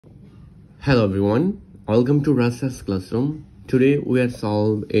Hello everyone, welcome to Rashel's classroom. Today we are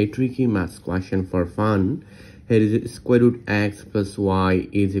solve a tricky math question for fun. Here is square root x plus y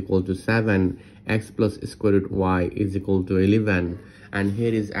is equal to 7, x plus square root y is equal to 11, and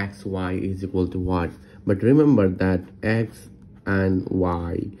here is xy is equal to what? But remember that x and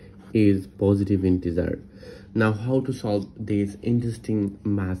y is positive integer. Now how to solve this interesting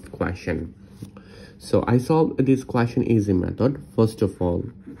math question? So I solved this question easy method. First of all,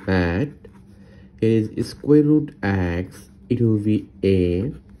 that is square root x, it will be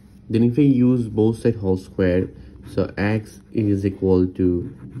a. Then if I use both side whole square, so x is equal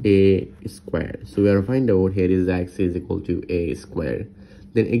to a square. So we are find out here is x is equal to a square.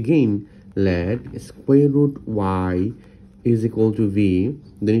 Then again let square root y is equal to v.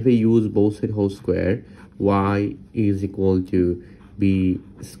 Then if I use both side whole square, y is equal to b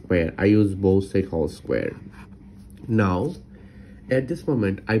square. I use both side whole square. Now at this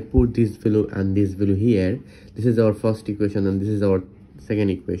moment I put this value and this value here. This is our first equation and this is our second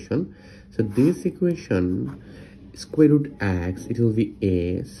equation. So this equation, square root x, it will be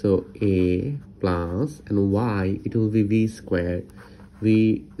a, so a plus, and y, it will be v square.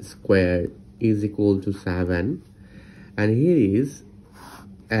 V square is equal to 7, and here is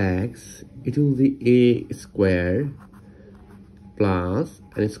x, it will be a square plus,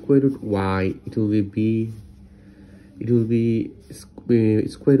 and square root y, it will be b, it will be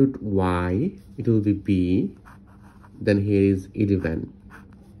square root y, it will be b. Then here is 11.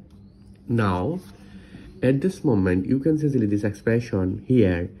 Now at this moment you can see this expression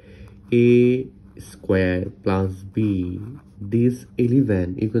here, a square plus b, this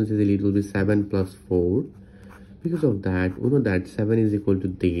 11, you can see it will be 7 plus 4. Because of that, we know that 7 is equal to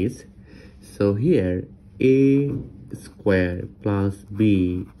this. So here a square plus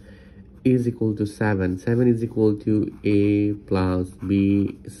b is equal to 7. 7 is equal to a plus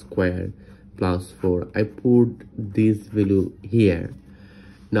b square plus 4. I put this value here.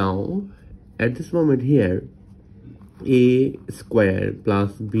 Now at this moment here, a square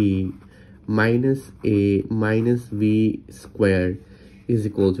plus b minus a minus v square is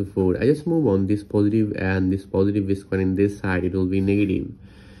equal to 4. I just move on this positive and this positive v square in this side, it will be negative.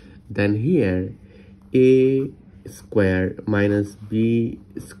 Then here a square minus b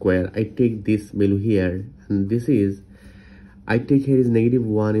square, I take this value here, and this is, I take here is negative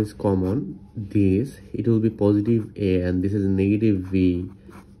 1 is common, this it will be positive a, and this is negative v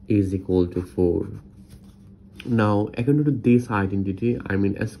is equal to 4. Now according to this identity, I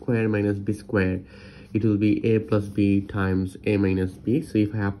mean a square minus b square, it will be a plus b times a minus b. So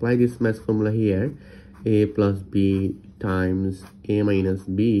if I apply this math formula here, a plus b times a minus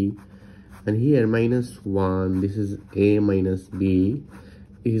b, and here minus 1, this is a minus b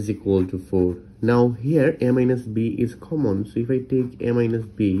is equal to 4. Now here a minus b is common, so if I take a minus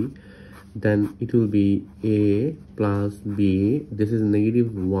b, then it will be a plus b, this is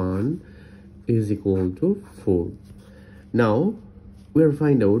negative 1 is equal to 4. Now we will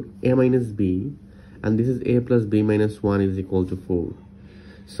find out a minus b, and this is a plus b minus 1 is equal to 4.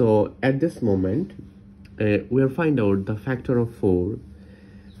 So at this moment we will find out the factor of 4.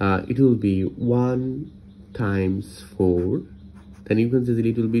 It will be 1 times 4, then you can see that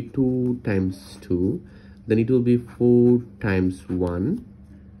it will be 2 times 2, then it will be 4 times 1.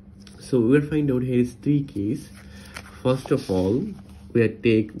 So we will find out here is 3 cases. First of all, we will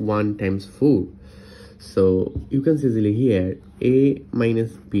take 1 times 4. So you can see here a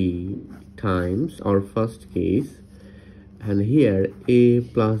minus b times our first case, and here a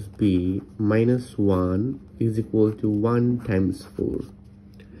plus b minus 1 is equal to 1 times 4.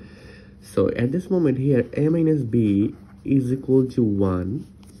 So at this moment here a minus b is equal to 1,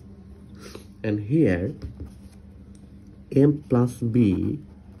 and here a plus b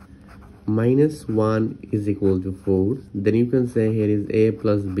minus 1 is equal to 4. Then you can say here is a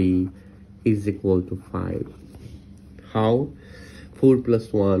plus b is equal to 5. How? 4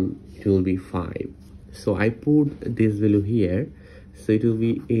 plus 1, it will be 5. So I put this value here, so it will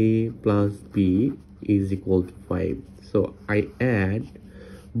be a plus b is equal to 5. So I add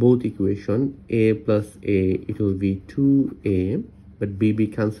both equation, a plus a, it will be 2a, but b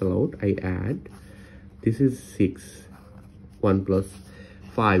cancel out, I add, this is 6, 1 plus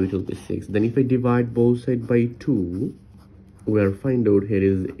 5, it will be 6. Then if I divide both sides by 2, we will find out here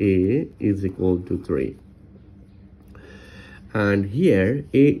is a is equal to 3, and here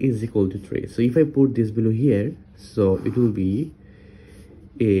a is equal to 3. So if I put this value here, so it will be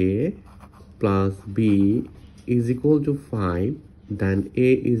a plus b is equal to 5, then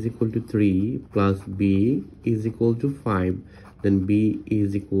a is equal to 3 plus b is equal to 5, then b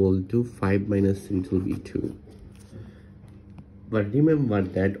is equal to 5 minus 3, it will be 2. But remember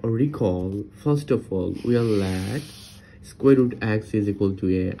that, or recall, first of all, we are let square root x is equal to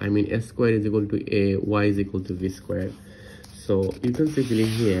a, I mean s square is equal to a, y is equal to v square. So you can simply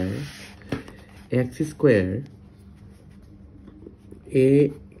here x square,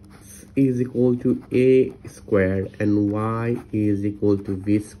 a is equal to a square and y is equal to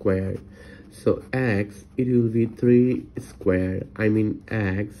v square. So x, it will be 3 square, I mean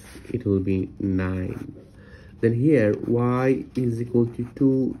x, it will be 9. Then here y is equal to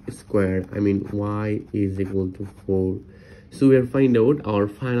 2 square, I mean y is equal to 4. So we will find out our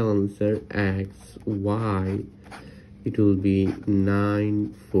final answer x, y, it will be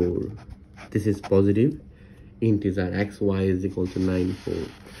 9, 4. This is positive integer, x, y is equal to 9, 4.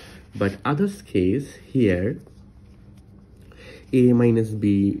 But others case here, a minus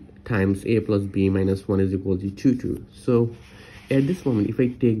b times a plus b minus 1 is equal to 2, 2. So at this moment, if I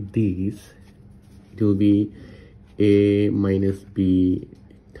take these, it will be a minus b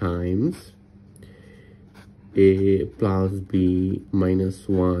times a plus b minus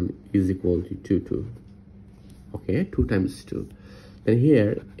 1 is equal to 2, 2. Okay, 2 times 2. Then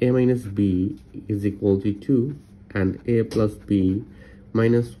here a minus b is equal to 2 and a plus b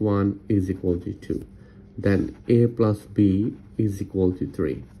minus 1 is equal to 2. Then a plus b is equal to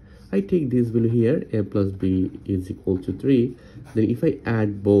 3. I take this value here, a plus b is equal to 3. Then if I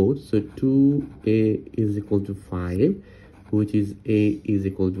add both, so 2a is equal to 5, which is a is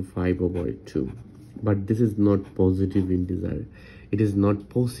equal to 5 over 2. But this is not positive integer. It is not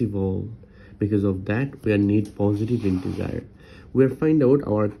possible. Because of that, we need positive integer. We'll find out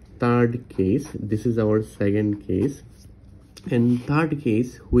our third case. This is our second case. And third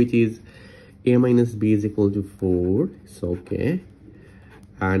case, which is a minus b is equal to 4. So okay.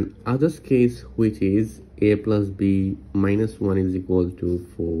 And others case, which is a plus b minus 1 is equal to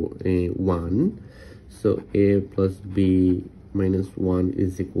 1. So a plus b minus 1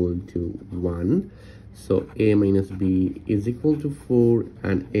 is equal to 1. So a minus b is equal to 4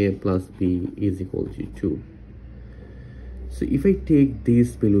 and a plus b is equal to 2. So if I take this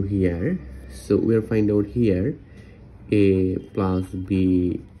value here, so we'll find out here a plus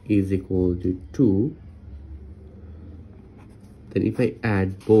b is equal to 2. Then if I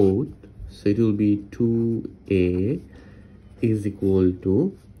add both, so it will be 2a is equal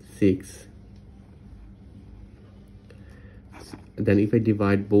to 6. Then if I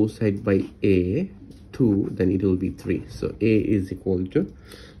divide both sides by a, 2, then it will be 3. So a is equal to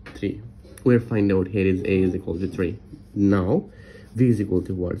 3. We'll find out here is a is equal to 3. Now v is equal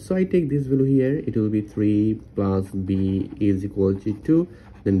to what? So I take this value here, it will be 3 plus b is equal to 2.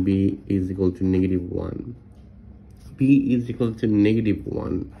 Then b is equal to negative 1. B is equal to negative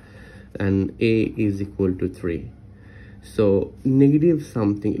 1 and a is equal to 3. So negative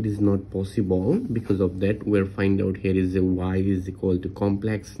something, it is not possible. Because of that, we'll find out here is a y is equal to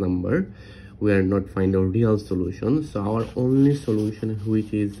complex number. We are not find out real solution. So our only solution,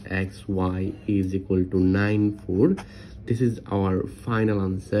 which is xy is equal to 9, 4. This is our final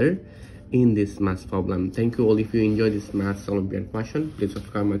answer in this math problem. Thank you all. If you enjoy this math Olympiad question, please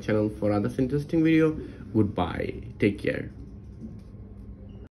subscribe my channel for other interesting video. Goodbye, take care.